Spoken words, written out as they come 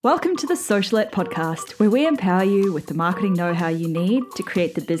Welcome to the Socialette podcast, where we empower you with the marketing know-how you need to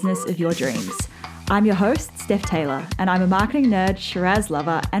create the business of your dreams. I'm your host, Steph Taylor, and I'm a marketing nerd, Shiraz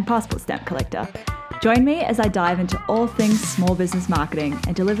lover, and passport stamp collector. Join me as I dive into all things small business marketing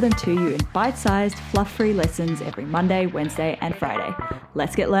and deliver them to you in bite-sized, fluff-free lessons every Monday, Wednesday, and Friday.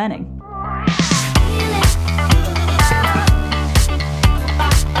 Let's get learning.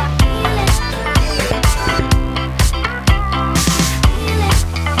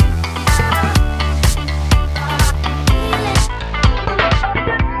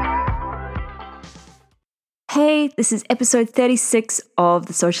 Hey, this is episode 36 of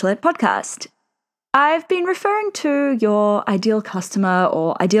the Socialette podcast. I've been referring to your ideal customer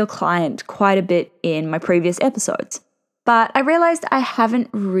or ideal client quite a bit in my previous episodes, but I realized I haven't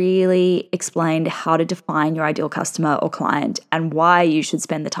really explained how to define your ideal customer or client and why you should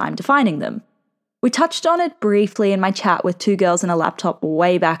spend the time defining them. We touched on it briefly in my chat with two girls and a laptop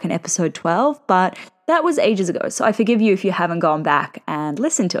way back in episode 12, but that was ages ago, so I forgive you if you haven't gone back and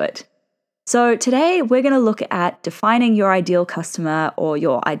listened to it. So today we're going to look at defining your ideal customer or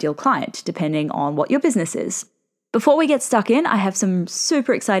your ideal client, depending on what your business is. Before we get stuck in, I have some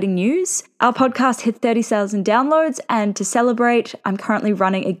super exciting news. Our podcast hit 30,000 downloads, and to celebrate, I'm currently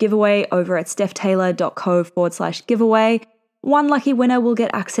running a giveaway over at stephtaylor.co/giveaway. One lucky winner will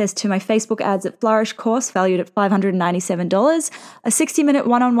get access to my Facebook Ads at Flourish course valued at $597, a 60-minute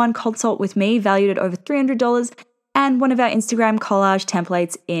one-on-one consult with me valued at over $300, and one of our Instagram collage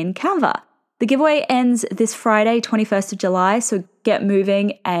templates in Canva. The giveaway ends this Friday, 21st of July, so get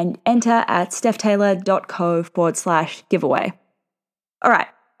moving and enter at stephtaylor.co/giveaway. All right,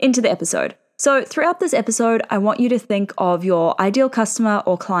 into the episode. So throughout this episode, I want you to think of your ideal customer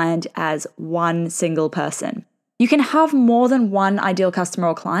or client as one single person. You can have more than one ideal customer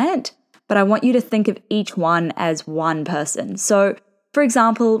or client, but I want you to think of each one as one person. So for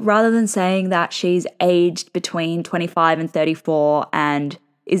example, rather than saying that she's aged between 25 and 34 and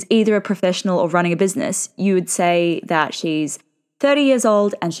is either a professional or running a business, you would say that she's 30 years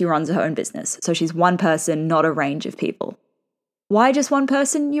old and she runs her own business. So she's one person, not a range of people. Why just one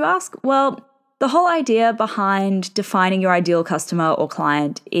person, you ask? Well, the whole idea behind defining your ideal customer or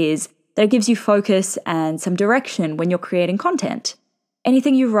client is that it gives you focus and some direction when you're creating content.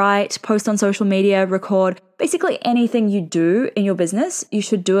 Anything you write, post on social media, record, basically anything you do in your business, you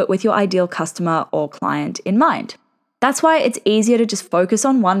should do it with your ideal customer or client in mind. That's why it's easier to just focus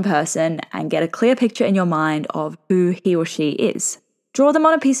on one person and get a clear picture in your mind of who he or she is. Draw them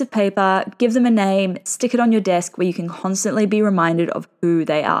on a piece of paper, give them a name, stick it on your desk where you can constantly be reminded of who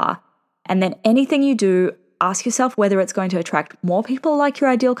they are. And then anything you do, ask yourself whether it's going to attract more people like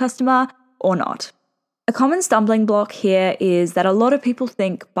your ideal customer or not. A common stumbling block here is that a lot of people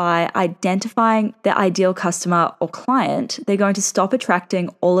think by identifying their ideal customer or client, they're going to stop attracting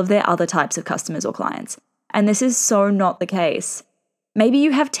all of their other types of customers or clients. And this is so not the case. Maybe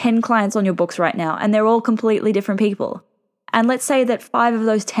you have 10 clients on your books right now and they're all completely different people. And let's say that 5 of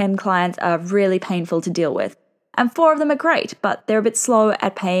those 10 clients are really painful to deal with, and 4 of them are great, but they're a bit slow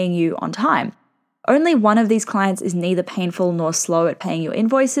at paying you on time. Only one of these clients is neither painful nor slow at paying your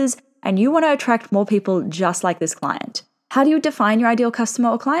invoices, and you want to attract more people just like this client. How do you define your ideal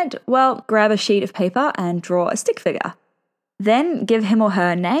customer or client? Well, grab a sheet of paper and draw a stick figure. Then give him or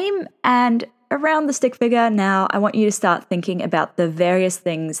her a name, and around the stick figure now, I want you to start thinking about the various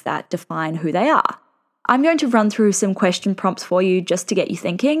things that define who they are. I'm going to run through some question prompts for you just to get you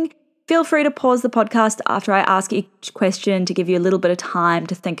thinking. Feel free to pause the podcast after I ask each question to give you a little bit of time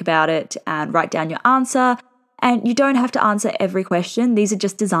to think about it and write down your answer. And you don't have to answer every question. These are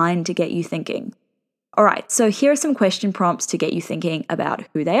just designed to get you thinking. All right, so here are some question prompts to get you thinking about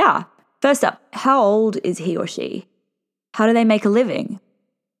who they are. First up, how old is he or she? How do they make a living?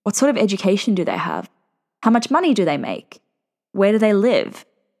 What sort of education do they have? How much money do they make? Where do they live?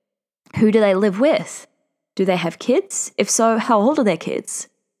 Who do they live with? Do they have kids? If so, how old are their kids?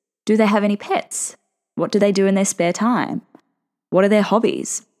 Do they have any pets? What do they do in their spare time? What are their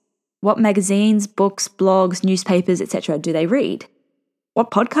hobbies? What magazines, books, blogs, newspapers, etc. do they read? What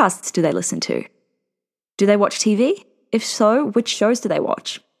podcasts do they listen to? Do they watch TV? If so, which shows do they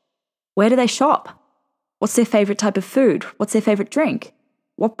watch? Where do they shop? What's their favorite type of food? What's their favorite drink?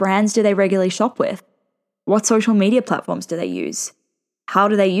 What brands do they regularly shop with? What social media platforms do they use? How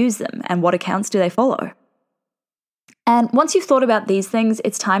do they use them? And what accounts do they follow? And once you've thought about these things,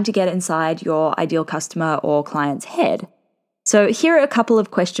 it's time to get inside your ideal customer or client's head. So here are a couple of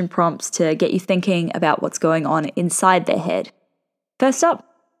question prompts to get you thinking about what's going on inside their head. First up,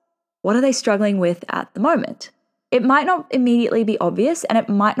 what are they struggling with at the moment? It might not immediately be obvious, and it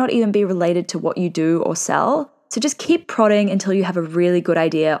might not even be related to what you do or sell. So just keep prodding until you have a really good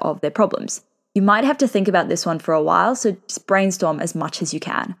idea of their problems. You might have to think about this one for a while, so just brainstorm as much as you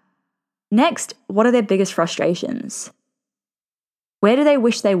can. Next, what are their biggest frustrations? Where do they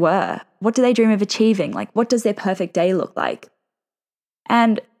wish they were? What do they dream of achieving? Like, what does their perfect day look like?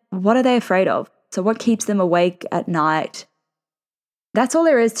 And what are they afraid of? So what keeps them awake at night? That's all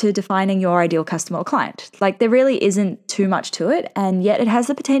there is to defining your ideal customer or client. Like, there really isn't too much to it, and yet it has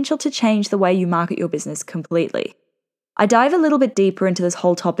the potential to change the way you market your business completely. I dive a little bit deeper into this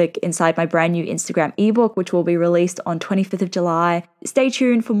whole topic inside my brand new Instagram ebook, which will be released on 25th of July. Stay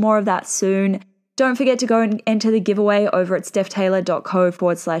tuned for more of that soon. Don't forget to go and enter the giveaway over at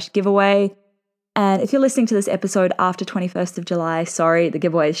stephtaylor.co/giveaway. And if you're listening to this episode after 21st of July, sorry, the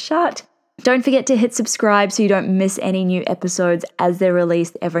giveaway is shut. Don't forget to hit subscribe so you don't miss any new episodes as they're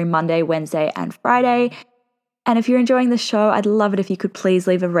released every Monday, Wednesday, and Friday. And if you're enjoying the show, I'd love it if you could please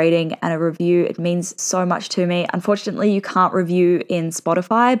leave a rating and a review. It means so much to me. Unfortunately, you can't review in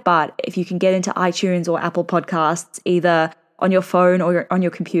Spotify, but if you can get into iTunes or Apple Podcasts, either on your phone or on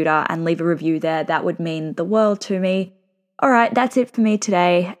your computer, and leave a review there, that would mean the world to me. All right, that's it for me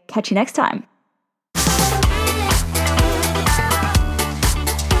today. Catch you next time.